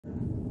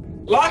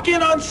Lock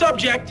in on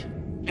subject.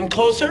 And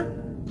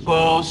closer,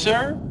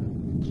 closer,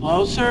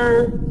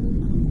 closer.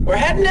 We're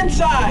heading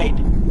inside.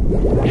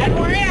 And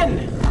we're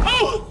in.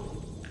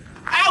 Oh!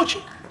 Ouch!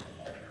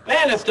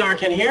 Man, it's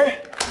dark in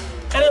here.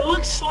 And it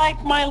looks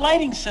like my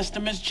lighting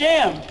system is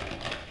jammed.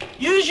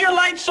 Use your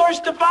light source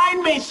to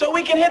find me so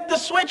we can hit the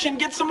switch and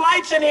get some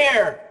lights in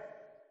here.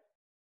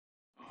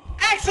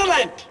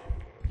 Excellent!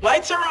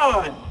 Lights are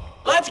on.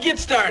 Let's get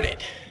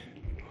started.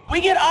 We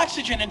get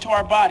oxygen into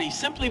our body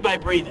simply by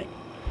breathing.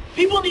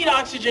 People need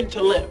oxygen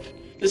to live,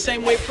 the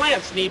same way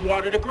plants need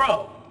water to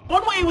grow.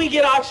 One way we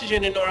get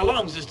oxygen into our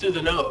lungs is through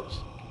the nose.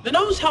 The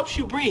nose helps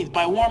you breathe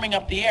by warming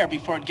up the air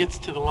before it gets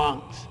to the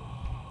lungs.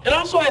 It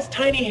also has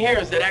tiny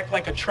hairs that act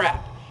like a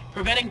trap,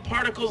 preventing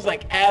particles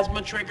like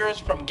asthma triggers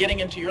from getting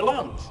into your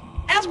lungs.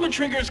 Asthma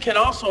triggers can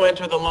also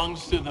enter the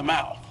lungs through the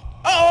mouth.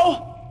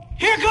 Uh-oh!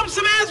 Here comes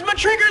some asthma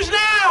triggers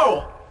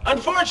now!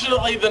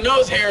 Unfortunately, the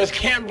nose hairs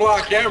can't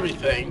block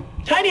everything.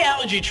 Tiny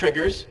allergy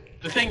triggers,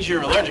 the things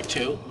you're allergic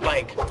to,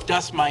 like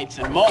dust mites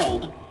and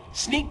mold,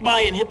 sneak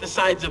by and hit the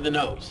sides of the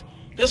nose.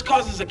 This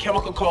causes a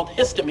chemical called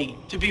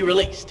histamine to be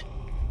released.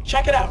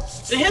 Check it out.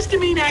 The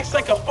histamine acts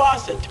like a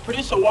faucet to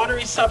produce a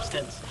watery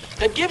substance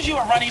that gives you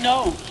a runny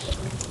nose.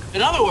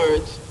 In other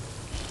words,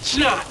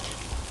 snot.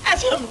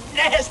 That's some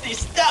nasty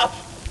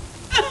stuff.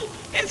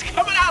 It's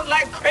coming out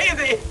like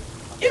crazy.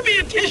 Give me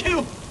a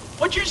tissue.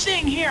 What you're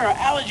seeing here are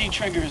allergy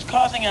triggers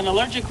causing an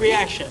allergic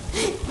reaction.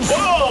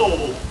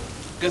 Whoa!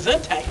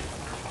 Gesundheit.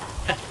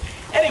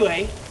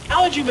 Anyway,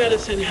 allergy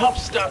medicine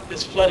helps stop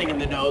this flooding in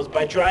the nose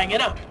by drying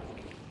it up.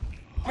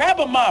 Grab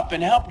a mop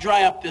and help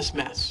dry up this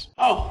mess.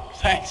 Oh,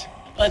 thanks.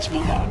 Let's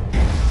move on.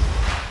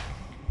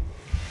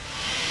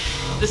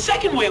 The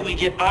second way we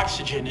get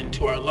oxygen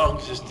into our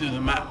lungs is through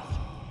the mouth.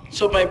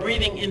 So by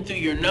breathing in through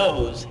your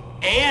nose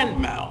and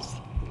mouth,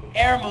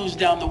 air moves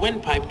down the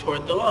windpipe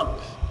toward the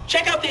lungs.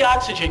 Check out the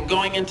oxygen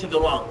going into the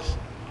lungs.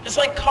 It's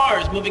like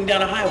cars moving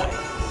down a highway.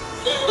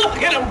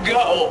 Look at them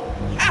go.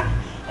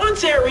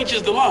 Once air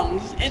reaches the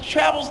lungs, it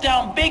travels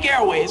down big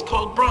airways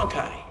called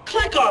bronchi.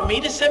 Click on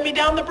me to send me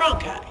down the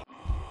bronchi.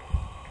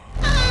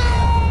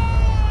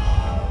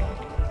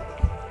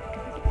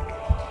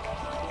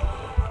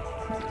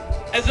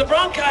 As the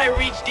bronchi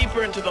reach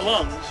deeper into the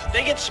lungs,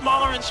 they get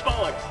smaller and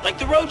smaller, like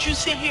the roads you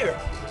see here.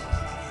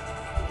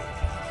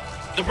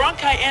 The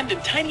bronchi end in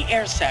tiny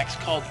air sacs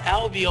called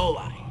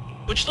alveoli,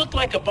 which look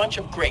like a bunch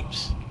of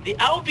grapes. The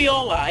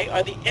alveoli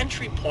are the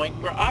entry point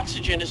where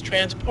oxygen is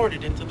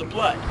transported into the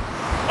blood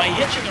by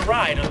hitching a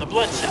ride on the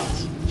blood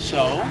cells.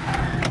 So,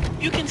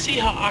 you can see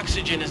how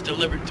oxygen is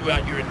delivered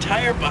throughout your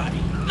entire body.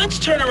 Let's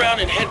turn around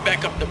and head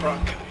back up the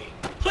bronchi.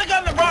 Click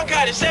on the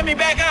bronchi to send me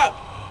back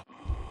up.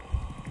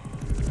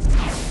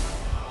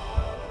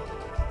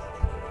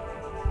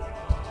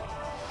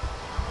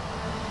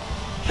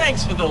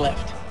 Thanks for the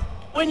lift.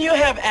 When you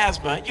have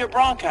asthma, your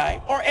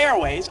bronchi, or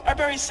airways, are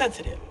very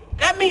sensitive.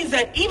 That means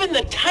that even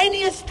the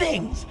tiniest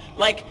things,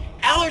 like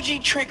allergy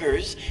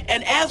triggers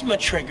and asthma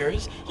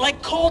triggers,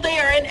 like cold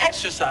air and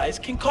exercise,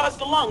 can cause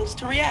the lungs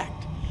to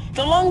react.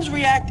 The lungs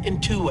react in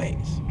two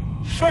ways.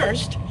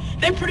 First,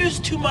 they produce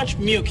too much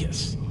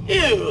mucus.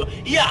 Ew,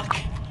 yuck.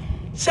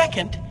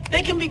 Second,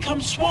 they can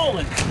become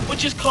swollen,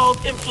 which is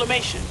called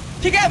inflammation.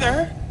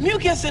 Together,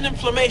 mucus and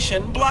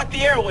inflammation block the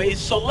airways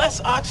so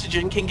less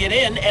oxygen can get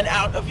in and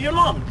out of your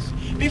lungs.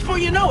 Before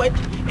you know it,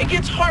 it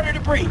gets harder to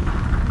breathe.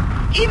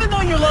 Even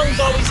though your lungs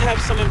always have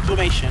some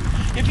inflammation,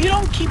 if you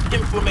don't keep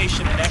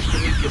inflammation and extra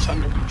mucus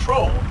under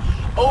control,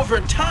 over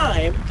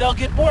time, they'll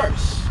get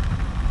worse,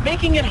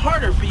 making it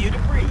harder for you to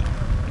breathe.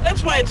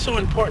 That's why it's so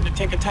important to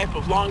take a type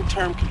of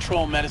long-term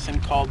control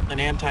medicine called an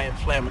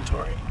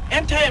anti-inflammatory.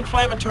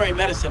 Anti-inflammatory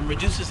medicine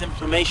reduces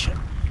inflammation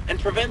and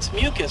prevents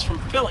mucus from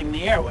filling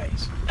the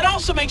airways. It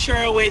also makes your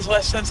airways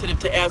less sensitive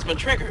to asthma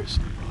triggers.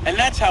 And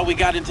that's how we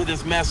got into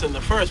this mess in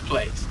the first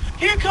place.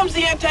 Here comes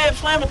the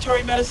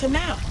anti-inflammatory medicine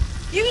now.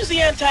 Use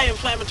the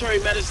anti-inflammatory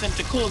medicine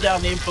to cool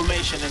down the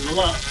inflammation in the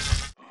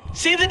lungs.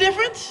 See the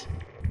difference?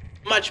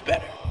 Much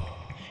better.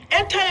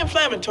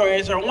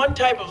 Anti-inflammatories are one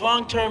type of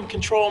long-term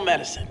control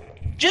medicine.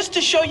 Just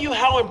to show you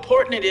how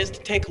important it is to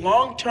take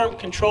long-term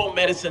control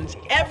medicines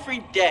every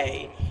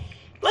day,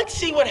 let's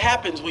see what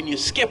happens when you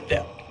skip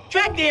them.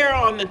 Drag the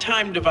arrow on the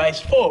time device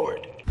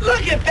forward.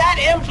 Look at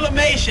that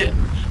inflammation.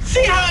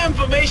 See how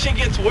inflammation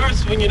gets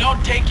worse when you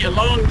don't take your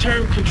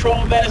long-term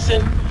control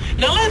medicine?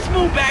 Now let's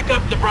move back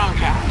up the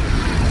bronchi.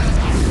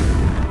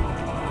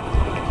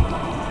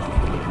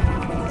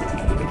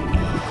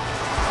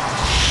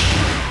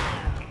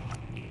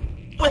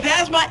 With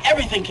asthma,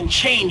 everything can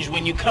change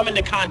when you come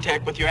into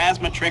contact with your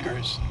asthma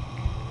triggers.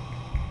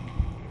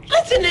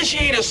 Let's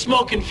initiate a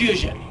smoke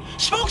infusion.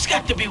 Smoke's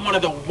got to be one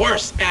of the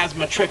worst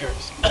asthma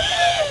triggers.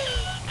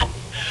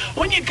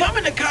 When you come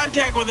into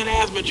contact with an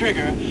asthma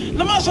trigger,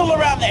 the muscle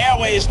around the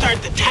airways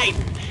start to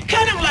tighten,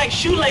 kind of like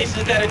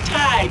shoelaces that are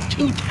tied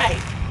too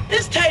tight.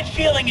 This tight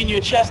feeling in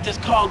your chest is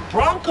called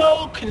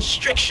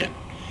bronchoconstriction,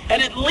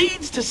 and it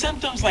leads to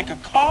symptoms like a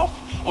cough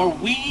or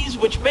wheeze,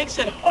 which makes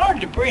it hard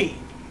to breathe.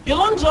 Your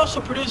lungs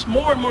also produce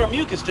more and more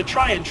mucus to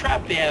try and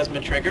trap the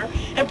asthma trigger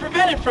and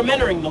prevent it from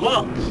entering the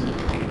lungs.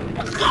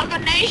 A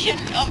combination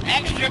of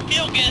extra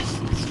mucus,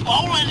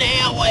 swollen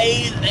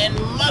airways, and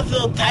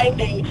muscle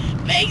tightening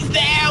makes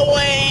the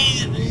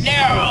airways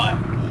narrower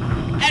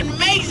and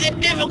makes it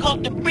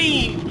difficult to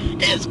breathe.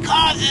 This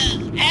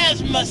causes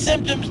asthma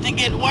symptoms to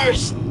get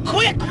worse.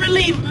 Quick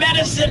relief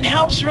medicine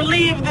helps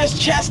relieve this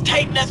chest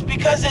tightness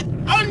because it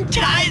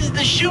unties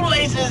the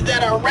shoelaces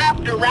that are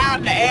wrapped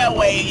around the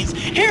airways.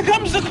 Here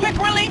comes the quick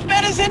relief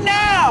medicine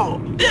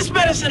now. This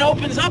medicine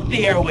opens up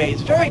the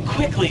airways very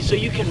quickly so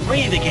you can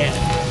breathe again.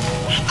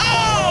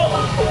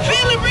 Oh,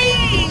 feel it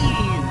breathe.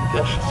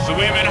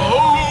 Swimming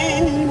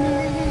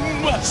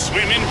home,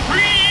 swimming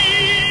free.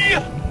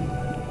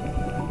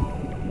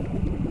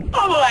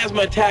 Although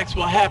asthma attacks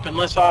will happen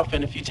less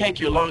often if you take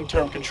your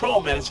long-term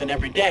control medicine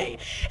every day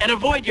and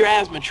avoid your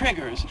asthma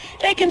triggers,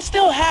 they can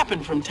still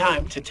happen from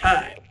time to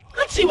time.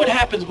 Let's see what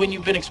happens when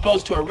you've been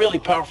exposed to a really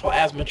powerful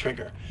asthma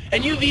trigger,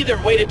 and you've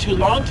either waited too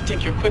long to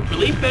take your quick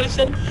relief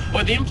medicine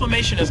or the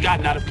inflammation has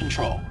gotten out of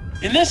control.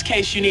 In this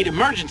case, you need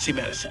emergency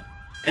medicine,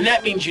 and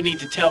that means you need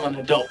to tell an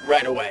adult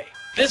right away.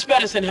 This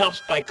medicine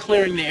helps by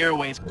clearing the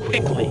airways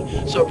quickly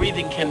so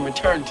breathing can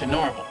return to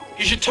normal.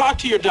 You should talk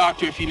to your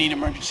doctor if you need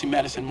emergency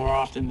medicine more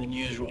often than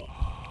usual,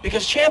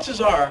 because chances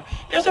are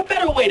there's a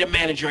better way to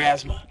manage your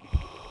asthma.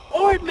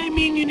 Or it may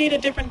mean you need a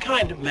different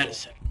kind of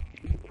medicine.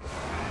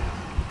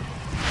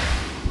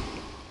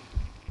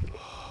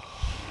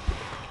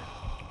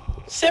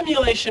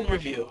 Simulation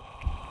review.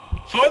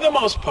 For the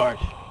most part,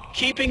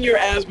 keeping your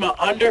asthma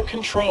under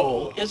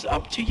control is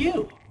up to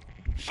you.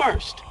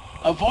 First,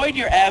 avoid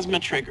your asthma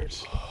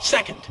triggers.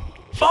 Second,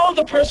 follow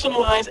the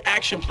personalized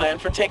action plan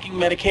for taking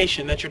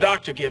medication that your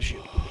doctor gives you,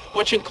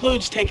 which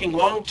includes taking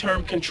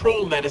long-term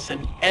control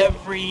medicine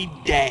every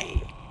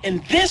day.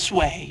 In this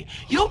way,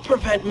 you'll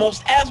prevent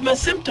most asthma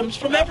symptoms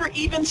from ever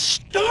even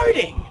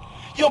starting.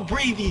 You'll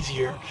breathe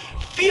easier,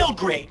 feel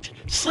great,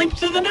 sleep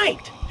through the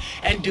night,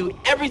 and do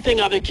everything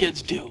other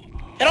kids do.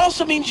 It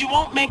also means you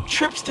won't make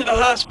trips to the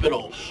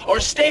hospital or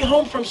stay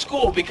home from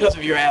school because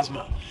of your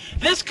asthma.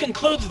 This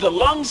concludes the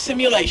lung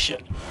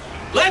simulation.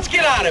 Let's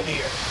get out of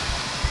here.